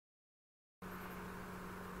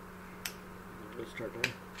Let's start by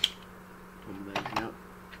pulling the magazine out.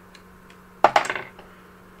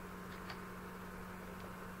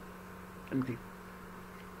 Empty.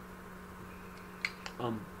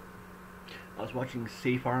 I was watching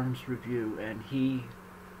Safe Arms review, and he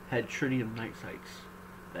had tritium night sights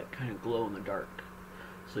that kind of glow in the dark,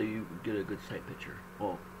 so you get a good sight picture.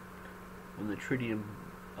 Well, when the tritium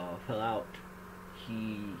fell out,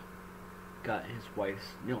 he got his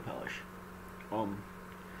wife's nail polish.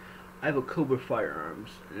 I have a Cobra firearms,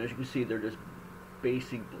 and as you can see, they're just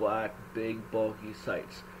basic black, big, bulky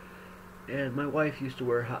sights. And my wife used to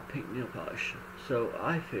wear hot pink nail polish, so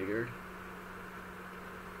I figured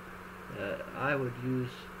that I would use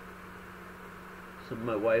some of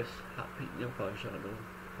my wife's hot pink nail polish. I don't know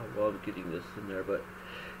how well I'm getting this in there, but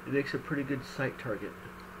it makes a pretty good sight target.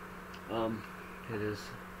 It is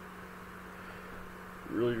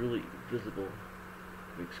really visible.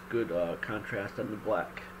 Makes good contrast on the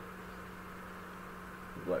black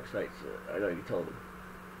sights. I know you can tell them.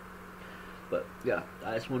 But yeah,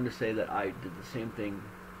 I just wanted to say that I did the same thing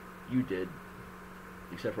you did,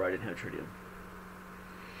 except for I didn't have tritium.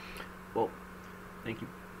 Well, thank you.